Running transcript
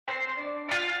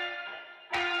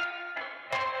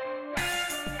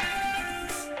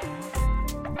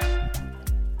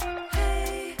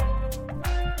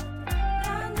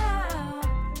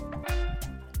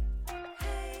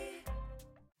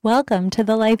Welcome to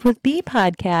the Life with Bee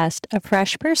podcast, a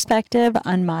fresh perspective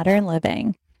on modern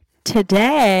living.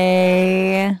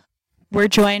 Today, we're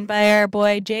joined by our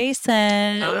boy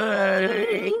Jason,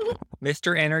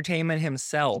 Mr. Entertainment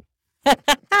himself.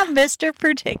 Mr.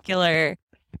 Particular.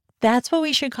 That's what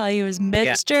we should call you, is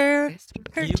Mr.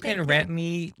 Particular. You can rent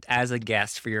me as a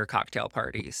guest for your cocktail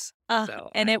parties.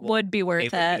 And it would be worth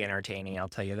It would be entertaining, I'll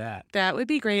tell you that. That would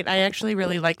be great. I actually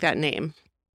really like that name.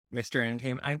 Mr.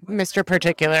 Entertainment. Mr.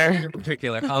 Particular. Mr.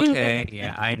 Particular. Okay.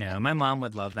 Yeah, I know. My mom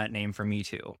would love that name for me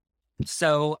too.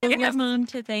 So I have mom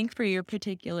to thank for your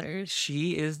particulars.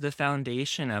 She is the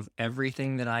foundation of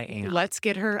everything that I am. Let's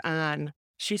get her on.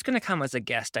 She's going to come as a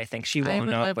guest, I think. She won't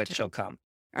know, but she'll come.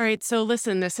 All right. So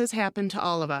listen, this has happened to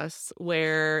all of us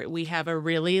where we have a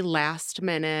really last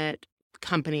minute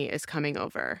company is coming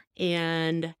over.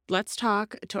 And let's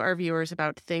talk to our viewers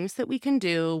about things that we can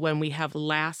do when we have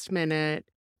last minute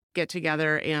get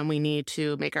together and we need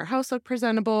to make our house look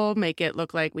presentable, make it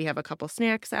look like we have a couple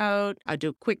snacks out, do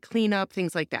a quick cleanup,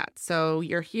 things like that. So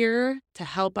you're here to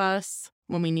help us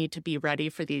when we need to be ready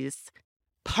for these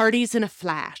parties in a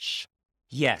flash.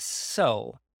 Yes.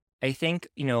 So I think,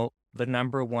 the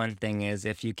number one thing is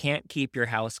if you can't keep your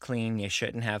house clean, you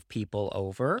shouldn't have people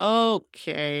over.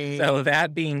 Okay. So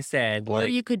that being said, or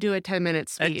you could do a 10-minute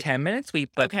sweep. A 10-minute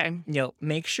sweep, but okay.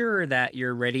 Make sure that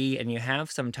you're ready and you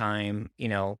have some time,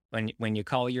 when you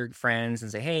call your friends and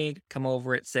say, hey, come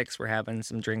over at 6, we're having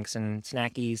some drinks and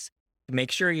snackies.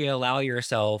 Make sure you allow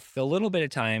yourself a little bit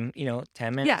of time,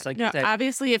 10 minutes.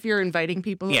 Obviously, if you're inviting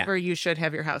people over, you should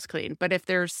have your house clean. But if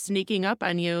they're sneaking up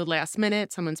on you last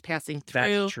minute, someone's passing through.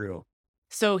 That's true.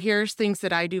 So here's things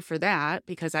that I do for that,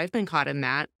 because I've been caught in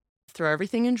that. Throw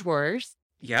everything in drawers.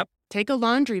 Yep. Take a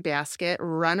laundry basket,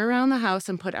 run around the house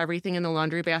and put everything in the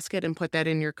laundry basket and put that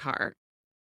in your car.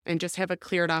 And just have a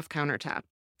cleared off countertop.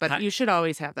 But you should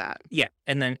always have that. Yeah.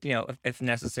 And then, if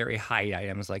necessary, hide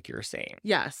items like you're saying.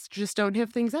 Yes. Just don't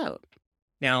have things out.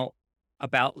 Now,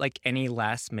 about any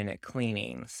last minute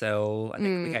cleaning. So I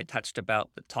think we had talked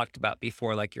about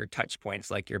before, your touch points,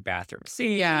 like your bathroom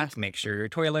sink. Yeah. Make sure your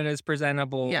toilet is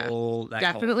presentable. Yeah.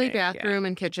 Definitely bathroom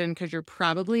and kitchen, because you're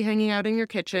probably hanging out in your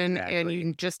kitchen and you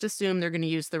can just assume they're going to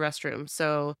use the restroom.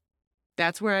 So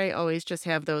that's where I always just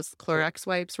have those Clorox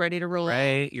wipes ready to roll.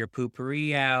 Right. Your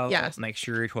poopery out. Yes. Make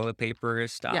sure your toilet paper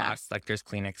is stocked. Yes. There's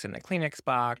Kleenex in the Kleenex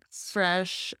box.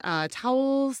 Fresh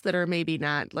towels that are maybe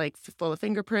not full of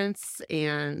fingerprints,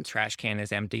 and trash can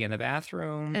is empty in the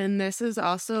bathroom. And this is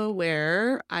also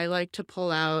where I like to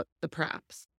pull out the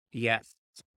props. Yes.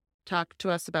 Talk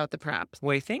to us about the props.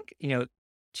 Well, I think,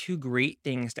 two great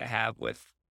things to have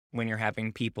when you're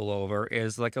having people over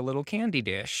is a little candy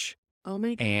dish. Oh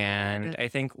my God. And I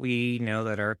think we know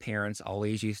that our parents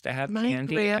always used to have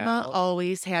candy. My grandma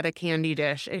always had a candy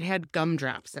dish. It had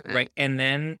gumdrops in it. Right. And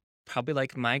then probably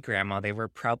my grandma, they were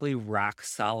probably rock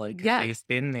solid. Yes. They've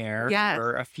been there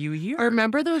for a few years. Or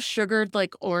remember those sugared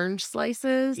orange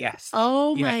slices? Yes.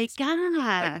 Oh my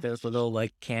God. Those little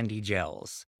candy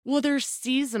gels. Well, they're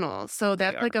seasonal. So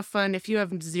that's a fun, if you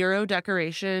have zero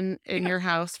decoration in your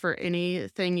house for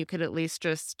anything, you could at least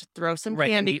just throw some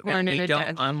candy corn in it.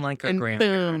 Unlike our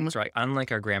grandparents, right?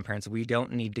 Unlike our grandparents, we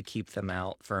don't need to keep them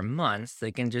out for months.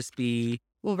 They can just be...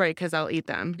 Well, right, because I'll eat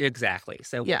them. Exactly.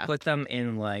 So we'll put them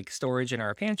in storage in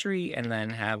our pantry and then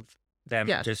have them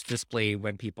just display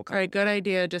when people come. All right, good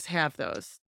idea. Just have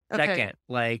those. Okay.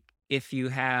 Second, if you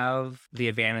have the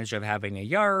advantage of having a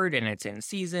yard and it's in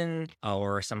season,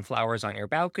 or some flowers on your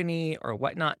balcony or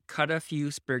whatnot, cut a few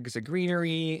sprigs of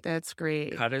greenery. That's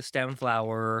great. Cut a stem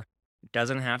flower.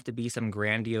 Doesn't have to be some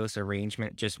grandiose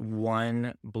arrangement, just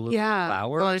one blue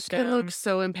flower. Well, it's going to look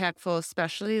so impactful,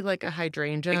 especially a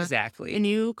hydrangea. Exactly. And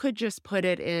you could just put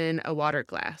it in a water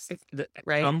glass,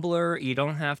 right? Tumbler, you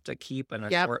don't have to keep an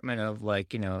assortment of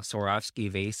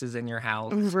Swarovski vases in your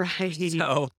house. Right.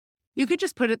 So... you could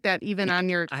just put that even on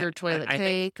your toilet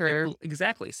cake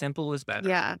exactly. Simple is better.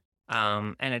 Yeah.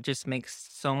 And it just makes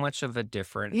so much of a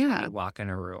difference when you walk in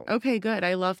a room. Okay, good.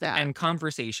 I love that. And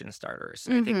conversation starters.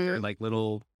 I think they're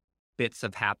little bits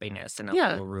of happiness in a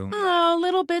little room. Oh,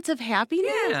 little bits of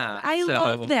happiness. Yeah. I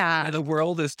love that. The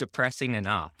world is depressing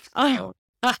enough. Oh.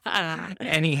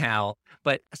 Anyhow,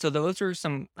 so those are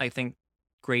some, I think,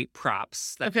 great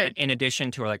props that in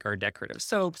addition to our decorative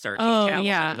soaps or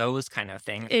those kind of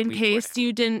things. In case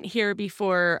you didn't hear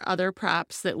before, other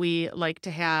props that we like to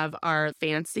have are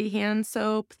fancy hand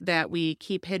soap that we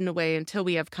keep hidden away until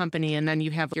we have company, and then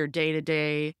you have your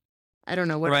day-to-day, I don't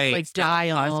know what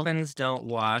dial. Husbands don't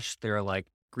wash their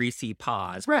greasy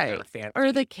paws, Right. fancy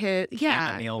Or the kid. Yeah.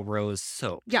 chamomile rose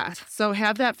soap. Yeah. So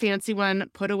have that fancy one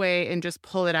put away and just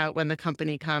pull it out when the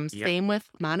company comes. Yep. Same with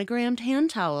monogrammed hand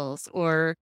towels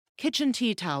or kitchen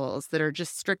tea towels that are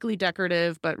just strictly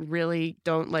decorative, but really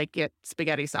don't like get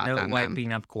spaghetti sauce No on them.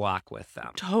 wiping up guac with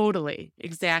them. Totally.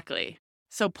 Exactly.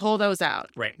 So pull those out.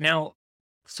 Right. Now,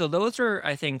 so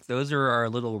I think those are our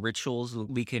little rituals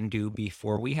we can do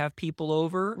before we have people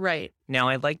over. Right. Now,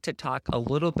 I'd like to talk a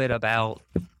little bit about,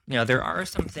 there are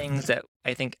some things that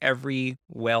I think every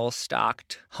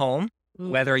well-stocked home,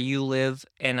 whether you live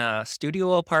in a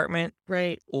studio apartment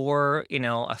Right. or,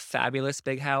 a fabulous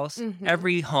big house, Mhm.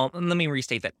 every home, let me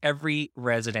restate that, every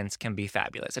residence can be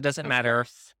fabulous. It doesn't Of matter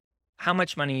course. how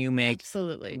much money you make,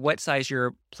 Absolutely. what size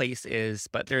your place is,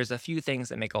 but there's a few things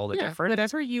that make all the difference.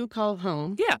 Whatever you call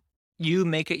home. Yeah. You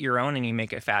make it your own and you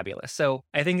make it fabulous. So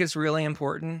I think it's really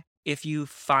important if you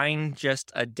find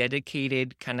just a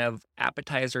dedicated kind of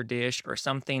appetizer dish or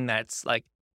something that's like,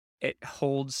 it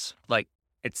holds, like,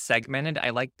 it's segmented. I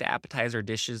like the appetizer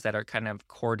dishes that are kind of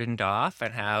cordoned off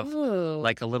and have Ooh.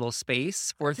 like a little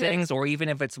space for Okay. things, or even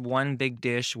if it's one big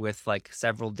dish with like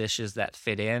several dishes that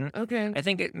fit in. Okay. I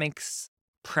think it makes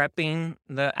prepping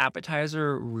the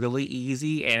appetizer really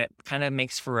easy, and it kind of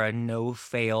makes for a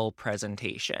no-fail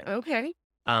presentation. Okay.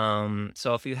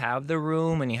 So if you have the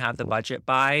room and you have the budget,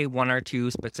 buy one or two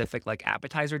specific like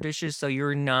appetizer dishes so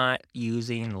you're not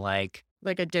using like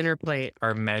Like a dinner plate.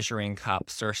 or measuring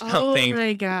cups or Oh something.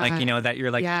 my God. Like, that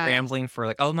you're like Yeah. scrambling for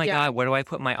like, oh my Yeah. God, what do I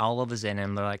put my olives in?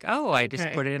 And they're like, oh, I just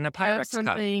Okay. put it in a Have Pyrex cup.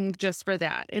 something just for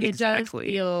that. And Exactly. it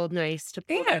does feel nice to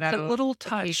pull Yeah, that it's a out little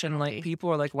touch, and like occasionally. people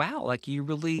are like, wow, like you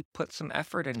really put some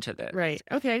effort into this. Right.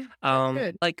 Okay.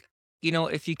 good. Like,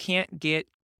 if you can't get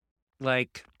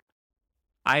like,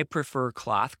 I prefer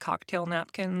cloth cocktail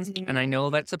napkins, and I know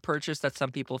that's a purchase that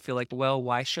some people feel like, well,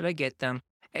 why should I get them?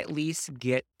 At least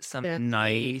get some That's right.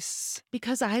 nice.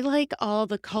 Because I like all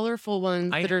the colorful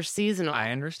ones I- that are seasonal.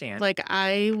 I understand. Like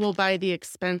I will buy the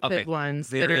expensive Okay, ones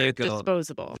that there are you go.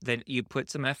 disposable. Then you put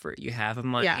some effort. You have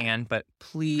them on Yeah. hand, but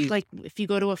please, Like if you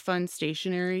go to a fun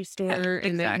stationery store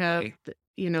and they have,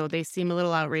 exactly. They seem a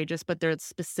little outrageous, but they're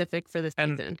specific for the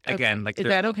And season. again, like Is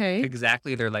they're that okay?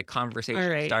 exactly, they're like conversation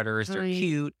right. starters. They're Fine.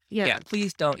 cute. Yeah. Yeah,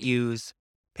 please don't use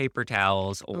paper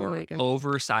towels Oh or my God. I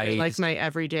oversized, like my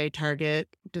everyday Target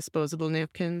disposable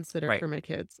napkins that are Right. for my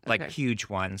kids. like Okay. huge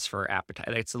ones for appetite.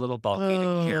 It's a little bulky to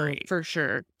Oh, carry. for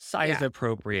sure. Size yeah.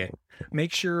 appropriate.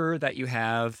 Make sure that you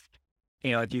have,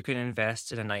 if you can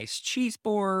invest in a nice cheese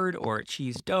board or a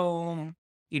cheese dome,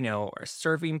 or a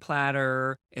serving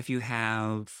platter. If you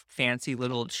have fancy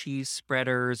little cheese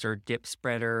spreaders or dip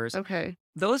spreaders, Okay.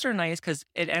 those are nice because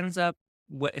it ends up,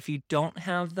 if you don't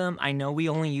have them, I know we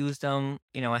only use them,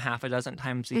 a half a dozen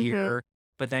times a Mhm. year,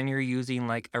 but then you're using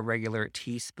like a regular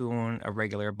teaspoon, a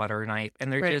regular butter knife,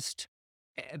 and they're Right.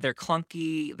 they're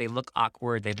clunky, they look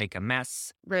awkward, they make a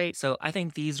mess. Right. So I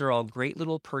think these are all great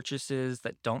little purchases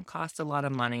that don't cost a lot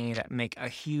of money, that make a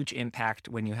huge impact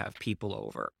when you have people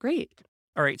over. Great.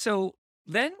 All right, so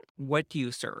then what do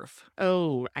you serve?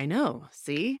 Oh, I know.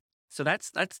 See? So that's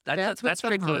That's that's what's a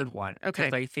tricky. hard one. Okay.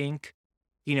 Because I think,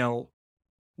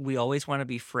 we always want to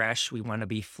be fresh, we want to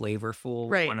be flavorful,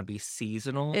 we Right. want to be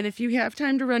seasonal. And if you have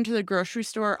time to run to the grocery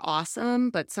store, awesome.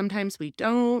 But sometimes we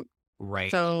don't.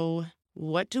 Right. So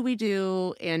what do we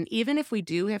do? And even if we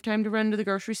do have time to run to the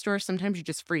grocery store, sometimes you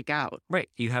just freak out. Right.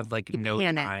 You have like You no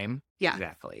panic. time. Yeah.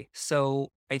 Exactly. So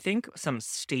I think some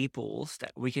staples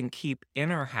that we can keep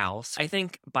in our house, I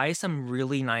think buy some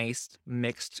really nice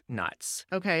mixed nuts.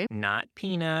 Okay. Not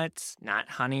peanuts, not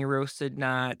honey roasted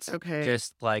nuts. Okay.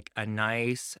 Just like a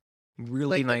nice,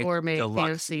 really Like the nice gourmet, deluxe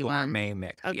fancy one. gourmet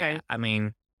mix. Okay. Yeah. I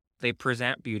mean, they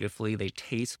present beautifully, they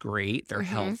taste great, they're Mhm.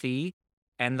 healthy,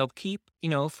 and they'll keep,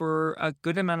 for a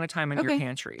good amount of time in your Okay.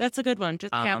 pantry. That's a good one.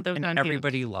 Just have those And on hand.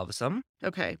 everybody loves them.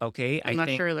 Okay. Okay. I Unless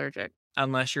think you're allergic.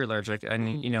 unless you're allergic,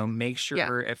 and Mhm. make sure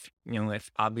Yeah.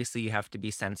 if obviously you have to be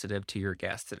sensitive to your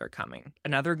guests that are coming.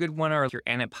 Another good one are your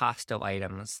antipasto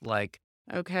items like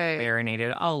Okay.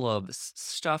 marinated olives,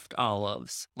 stuffed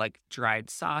olives, like dried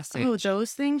sausage. Oh,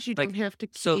 those things you Like, don't have to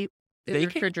so keep in they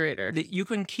the can- refrigerator. that you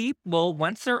can keep, well,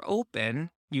 once they're open,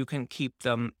 you can keep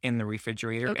them in the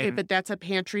refrigerator. Okay, and, but that's a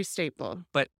pantry staple.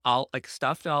 but all like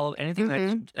stuffed olive, anything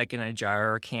Mhm. that's like in a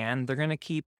jar or can, they're gonna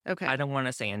keep. Okay. I don't want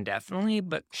to say indefinitely,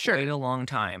 but Sure. quite a long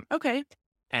time. Okay.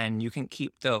 And you can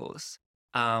keep those.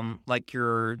 Like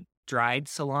your dried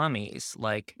salamis,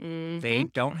 like they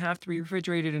Mhm. don't have to be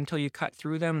refrigerated until you cut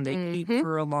through them. They keep Mhm.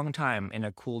 for a long time in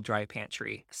a cool, dry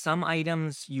pantry. Some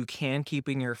items you can keep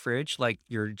in your fridge, like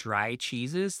your dry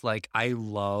cheeses. Like I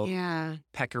love Yeah.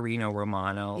 Pecorino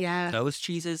Romano. Yeah. Those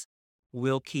cheeses,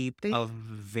 will keep They- a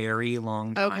very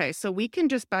long time. Okay, so we can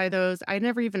just buy those. I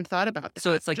never even thought about that.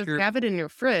 So it's like just you're- have it in your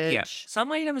fridge. Yeah.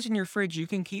 Some items in your fridge you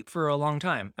can keep for a long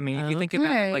time. I mean, if you think about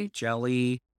Okay. like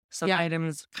jelly, some Yeah.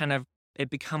 items kind of, it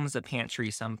becomes a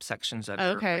pantry, some sections of your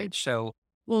Okay. fridge. So,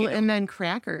 Well, you know- and then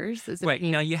crackers is a right,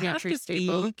 you have pantry to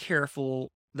staple. be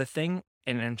careful. The thing,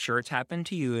 and I'm sure it's happened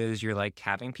to you, is you're like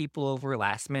having people over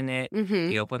last minute. Mm-hmm.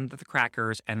 They open the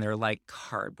crackers and they're like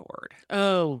cardboard.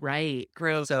 Oh, right.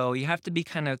 Gross. So you have to be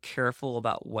kind of careful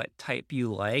about what type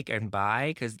you like and buy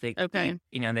because Okay.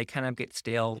 they kind of get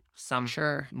stale, some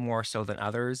Sure. more so than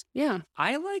others. Yeah.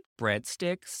 I like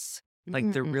breadsticks,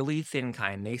 like the Mm, really thin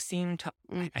kind. They seem to,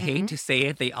 I mhm. hate to say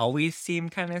it, they always seem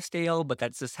kind of stale, but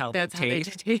that's just how That's how they they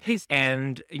taste. taste.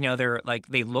 And they're like,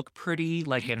 they look pretty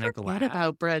like in a What glass.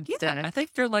 about breadsticks? Yeah, I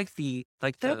think they're like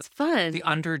That's fun. the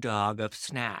underdog of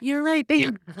snacks. You're right. They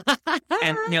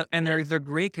And and they're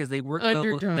great because they work well. They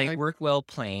Underdog. work well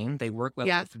plain. They work well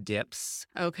Yes. with dips.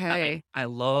 Okay. I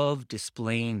love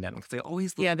displaying them because they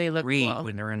always look Yeah, they look great cool.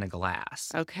 when they're in a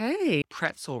glass. Okay.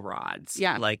 Pretzel rods.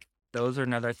 Yeah. Like those are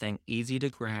another thing. Easy to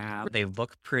grab. They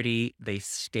look pretty. They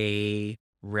stay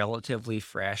relatively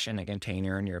fresh in a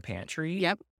container in your pantry.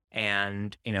 Yep.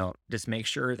 And, just make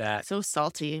sure that. So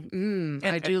salty. And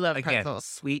I do love again, pretzels.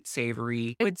 sweet,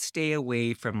 savory. I would stay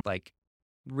away from like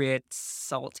Ritz,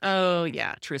 salt, Oh,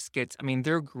 yeah. Triscuits. I mean,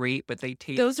 they're great, but they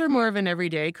taste. Those are more of an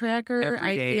everyday cracker.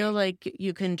 I Everyday. feel like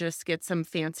you can just get some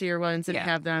fancier ones and Yeah.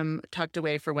 have them tucked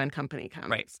away for when company comes.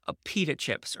 Right. Pita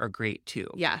chips are great too.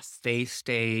 Yes. They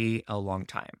stay a long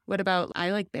time. What about,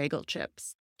 I like bagel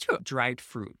chips. Dried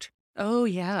fruit. Oh,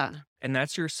 yeah. And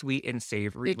that's your sweet and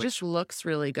savory. It just looks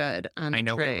really good on I a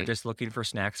know we tray. were just looking for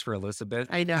snacks for Elizabeth.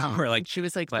 I know. We're like, She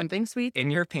was like, but something sweet? in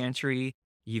your pantry,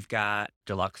 you've got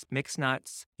deluxe mixed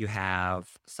nuts. You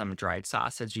have some dried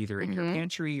sausage either in your Mhm.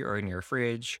 pantry or in your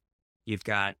fridge. You've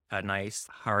got a nice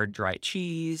hard dried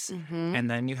cheese. Mhm. And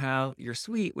then you have your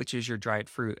sweet, which is your dried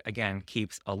fruit. Again,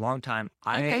 keeps a long time.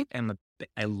 Okay.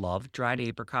 I love dried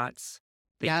apricots.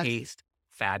 They Yes. taste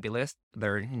fabulous.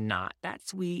 They're not that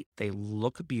sweet. They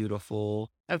look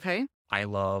beautiful. Okay. I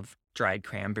love dried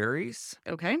cranberries.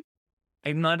 Okay.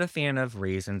 I'm not a fan of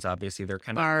raisins, obviously. They're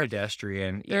kind of Barf.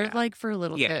 pedestrian. They're Yeah. like for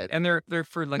little Yeah. kids. And they're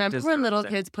for like Remember when little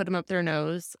desserts. kids put them up their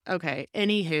nose? Okay.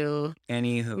 Anywho,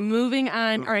 Anywho. moving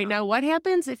on. Moving All right. Now, what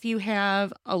happens if you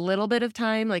have a little bit of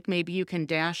time? Like maybe you can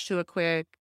dash to a quick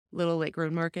little Lake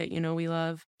Road Market, we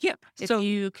love. Yep. If So,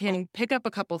 you can pick up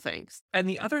a couple things. and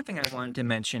the other thing I wanted to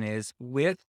mention is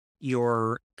with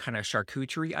your kind of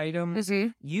charcuterie items,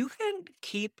 Mhm. you can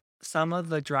keep some of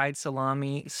the dried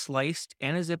salami sliced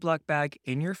in a Ziploc bag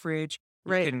in your fridge.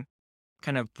 You Right. can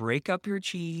kind of break up your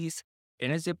cheese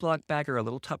in a Ziploc bag or a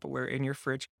little Tupperware in your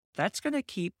fridge. That's going to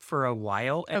keep for a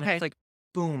while. And Okay. it's like,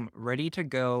 boom, ready to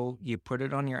go. You put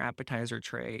it on your appetizer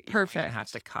tray. You don't Perfect.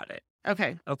 have to cut it.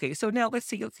 Okay. Okay, so now let's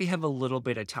see if you have a little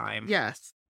bit of time.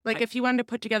 Yes. Like I- if you wanted to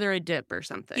put together a dip or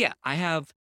something. Yeah, I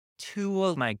have two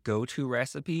of my go-to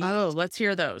recipes, Oh, let's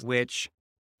hear those. which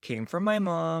came from my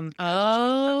mom.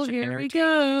 Oh, Such here we entertaining.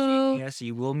 go. Yes,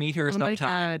 you will meet her Oh my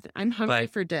sometime. God. I'm hungry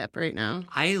But- for dip right now.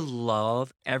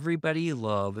 Everybody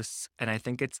loves, and I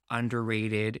think it's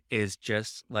underrated, is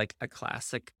just like a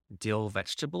classic dill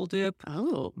vegetable dip.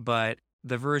 Oh. But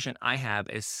the version I have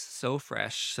is so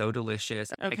fresh, so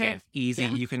delicious. Okay. Again, easy.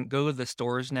 Yeah. You can go to the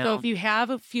stores now. So if you have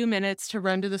a few minutes to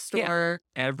run to the store,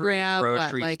 Every grab what,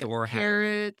 grocery like store has.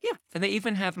 carrot, Yeah, and they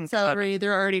even have them cut. celery,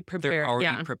 they're already prepared. They're already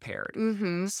yeah. prepared.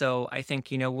 Mm-hmm. So I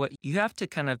think, you know what, you have to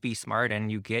kind of be smart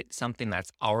and you get something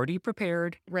that's already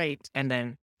prepared Right. and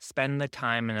then spend the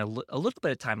time and a little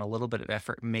bit of time, a little bit of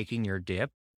effort making your dip.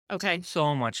 Okay.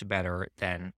 So much better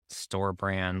than store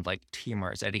brand like T.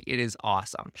 Marzetti. It is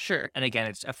awesome. Sure. And again,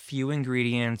 it's a few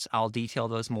ingredients. I'll detail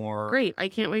those more. Great. I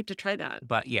can't wait to try that.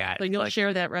 But yeah, So it's you'll like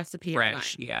share that recipe.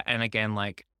 fresh. Yeah. And again,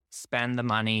 like spend the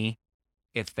money.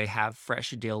 If they have fresh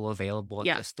dill available at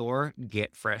Yeah. the store,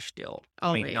 get fresh dill.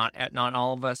 Oh, I mean, not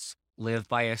all of us live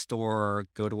by a store or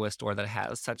go to a store that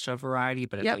has such a variety,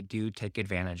 but if Yep. they do, take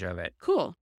advantage of it.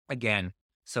 Cool. Again,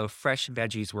 so fresh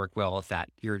veggies work well with that.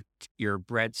 Your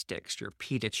breadsticks, your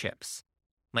pita chips.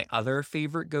 My other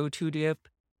favorite go-to dip,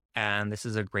 and this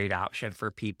is a great option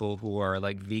for people who are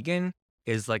like vegan,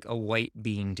 is like a white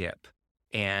bean dip.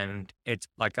 And it's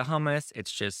like a hummus.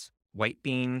 It's just white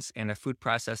beans and a food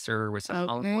processor with some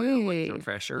olive oil, with some Okay.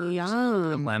 fresh herbs,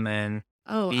 Yum. lemon,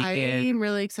 Oh, I vegan, am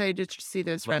really excited to see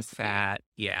this low recipe. fat.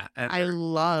 Yeah. And I they're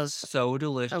love so a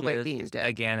delicious. white bean dip.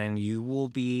 Again, and you will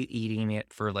be eating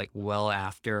it for like well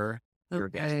after your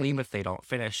guests leave Okay. if they don't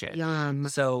finish it. Yum.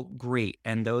 So great.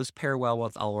 And those pair well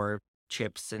with our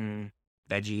chips and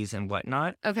veggies and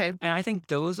whatnot. Okay. And I think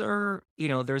those are,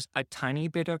 there's a tiny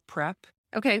bit of prep.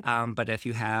 Okay. But if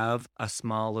you have a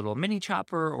small little mini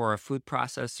chopper or a food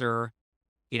processor,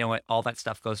 you know what? All that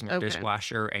stuff goes in your Okay.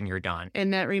 dishwasher and you're done.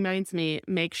 And that reminds me,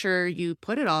 make sure you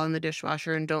put it all in the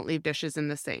dishwasher and don't leave dishes in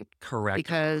the sink. Correct.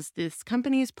 Because this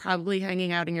company is probably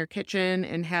hanging out in your kitchen,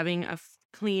 and having a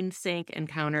clean sink and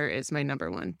counter is my number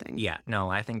one thing. Yeah, no,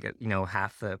 I think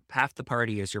half the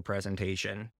party is your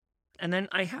presentation. And then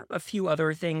I have a few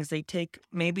other things. They take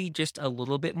maybe just a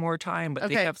little bit more time, but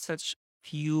they Okay. have such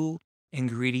few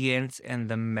ingredients and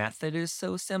the method is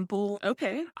so simple.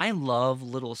 Okay. I love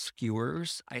little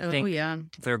skewers. I Oh, think yeah.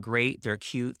 they're great, they're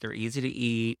cute, they're easy to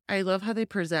eat. I love how they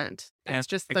present. And It's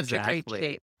just such a great exactly.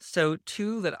 shape. So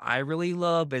two that I really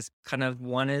love is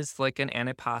one is like an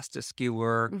antipasta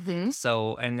skewer. Mm-hmm.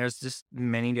 So, and there's just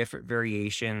many different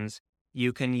variations.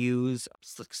 You can use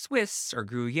like Swiss or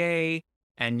Gruyere,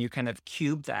 and you kind of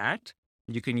cube that.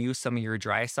 You can use some of your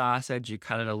dry sausage. You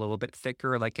cut it a little bit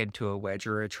thicker, like into a wedge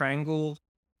or a triangle,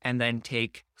 and then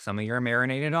take some of your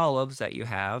marinated olives that you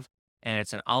have. And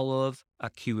it's an olive, a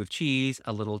cube of cheese,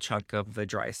 a little chunk of the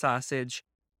dry sausage,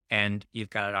 and you've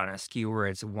got it on a skewer.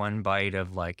 It's one bite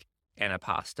of like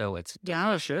antipasto. It's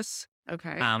delicious.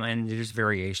 Okay. And there's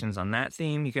variations on that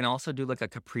theme. You can also do like a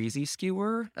caprese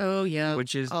skewer, Oh, yeah.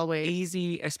 which is Always.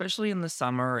 easy, especially in the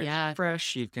summer. It's Yeah.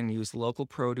 fresh. You can use local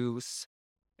produce.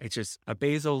 It's just a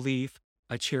basil leaf,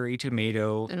 a cherry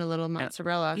tomato. And a little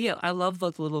mozzarella. Yeah, I love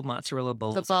the little mozzarella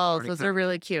balls. The balls, already those kind are of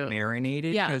really cute.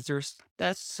 marinated Yeah. because they're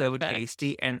That's so perfect.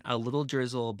 tasty, and a little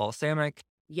drizzle of balsamic,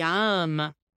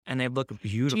 Yum. and they look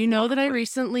beautiful. Do you know that I on it.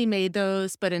 recently made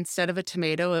those, but instead of a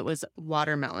tomato, it was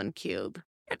watermelon cube?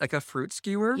 Like a fruit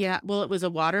skewer? Yeah, well, it was a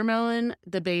watermelon,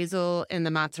 the basil, and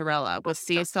the mozzarella with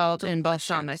sea salt and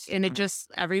balsamic. delicious. And it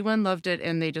just, everyone loved it,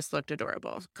 and they just looked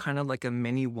adorable. Kind of like a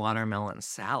mini watermelon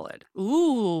salad.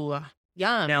 Ooh,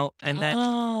 yum. Now, and then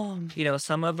Oh,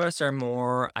 some of us are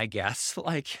more, I guess,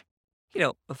 like,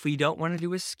 if we don't want to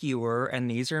do a skewer, and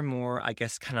these are more, I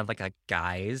guess, kind of like a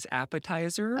guy's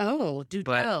appetizer. Oh, do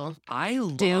But tell. I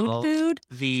Dude love food?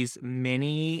 these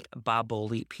mini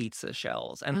Baboli pizza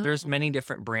shells. And there's Oh. many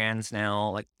different brands now,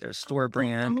 like there's store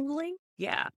brand. Bowling?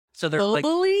 Yeah. So they're like,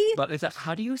 Boboli? but is that,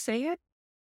 how do you say it?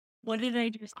 What did I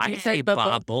just I You say? said say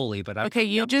Babo- Baboli, but I'm Okay,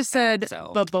 you just said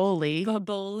so. baboli,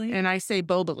 Bowling? and I say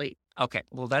boboli. Okay,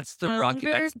 well, that's the Oliver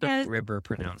that's the has- river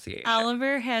pronunciation.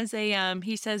 Oliver has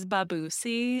he says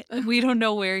babusi. We don't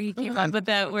know where he came up with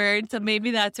that word, so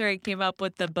maybe that's where he came up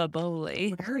with the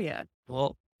baboli. Area.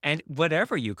 Well, and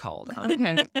whatever you call them.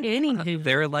 Okay. Anywho.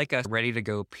 They're like a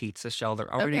ready-to-go pizza shell.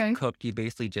 They're already Okay. cooked. You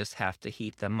basically just have to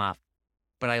heat them up.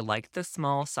 But I like the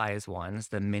small size ones,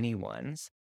 the mini ones.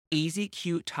 Easy,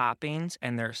 cute toppings,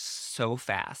 and they're so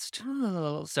fast.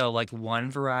 Oh. So, like one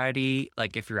variety,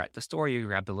 like if you're at the store, you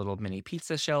grab the little mini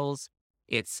pizza shells.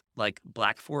 It's like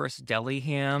Black Forest deli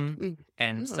ham Mm.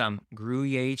 and Oh. some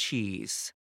Gruyere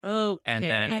cheese. Oh, And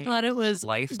then I thought it was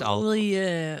sliced olive.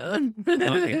 bouillon.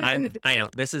 Okay, I know.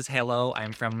 This is hello.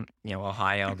 I'm from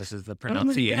Ohio. This is the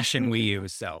pronunciation we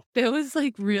use. So That was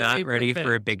like really not ready for a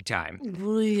perfect. big time.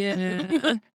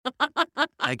 Bouillon.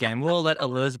 Again, we'll let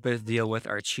Elizabeth deal with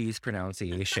our cheese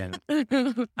pronunciation.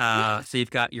 So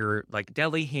you've got your like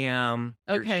deli ham,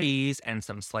 your Okay. cheese, and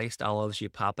some sliced olives. You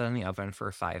pop it in the oven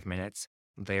for 5 minutes.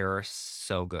 They're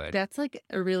so good. That's like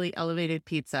a really elevated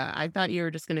pizza. I thought you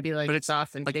were just going to be like But it's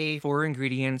sauce and like cheese. 4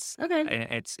 ingredients. Okay.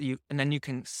 And then you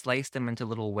can slice them into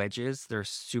little wedges. They're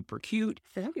super cute.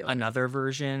 Fabulous. Another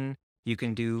version, you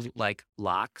can do like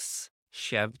lox,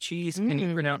 chev cheese. Can you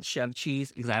Mm. pronounce chev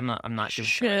cheese? Because I'm not doing that.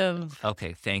 Shiv.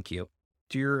 Okay, thank you.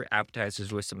 Do your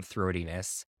appetizers with some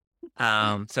throatiness.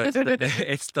 So it's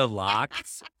it's the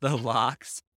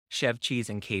lox, chev cheese,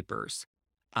 and capers.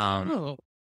 Oh.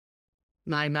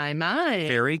 My.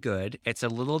 Very good. It's a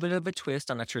little bit of a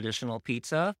twist on a traditional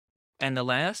pizza. And the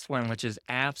last one, which is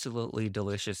absolutely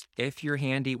delicious, if you're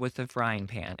handy with a frying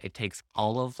pan, it takes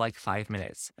all of like 5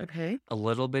 minutes. Okay. A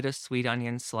little bit of sweet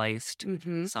onion sliced,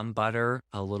 Mm-hmm. some butter,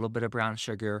 a little bit of brown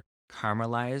sugar,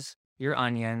 caramelize your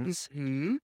onions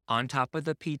Mm-hmm. on top of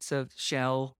the pizza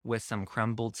shell with some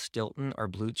crumbled Stilton or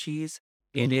blue cheese.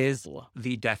 It is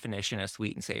the definition of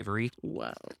sweet and savory.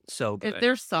 Wow. So Is good.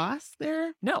 there sauce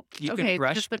there? No, you Okay, can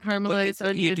brush. just the But caramelized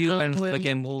you onion. do, and with-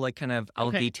 again, we'll I'll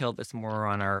Okay. detail this more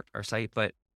on our site,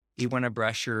 but you want to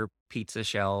brush your pizza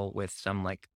shell with some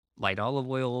like light olive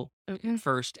oil Okay.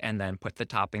 first and then put the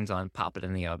toppings on, pop it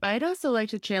in the oven. I'd also like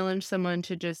to challenge someone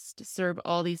to just serve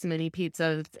all these mini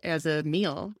pizzas as a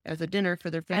meal, as a dinner for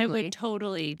their I family. would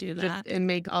totally do Just- that. and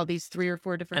make all these 3 or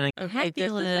 4 different. And Okay, this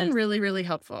has been Fabulous. really, really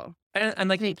helpful. And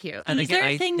like, Thank you. and These again, are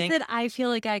I things think that I feel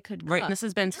like I could Right. cook. This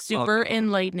has been super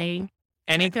enlightening.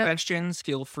 any Okay. questions,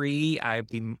 feel free. I'd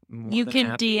be more You than can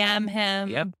happy. DM him.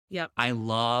 Yep. Yep. I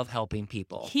love helping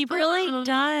people. He really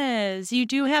does. You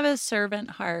do have a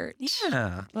servant heart.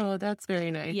 Yeah. Oh, that's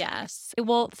very nice. Yes.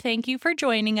 Well, thank you for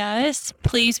joining us.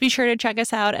 Please be sure to check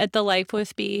us out at The Life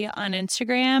with Bee on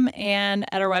Instagram and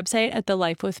at our website at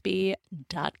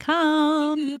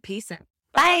thelifewithbee.com. Peace out.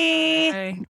 Bye. Bye.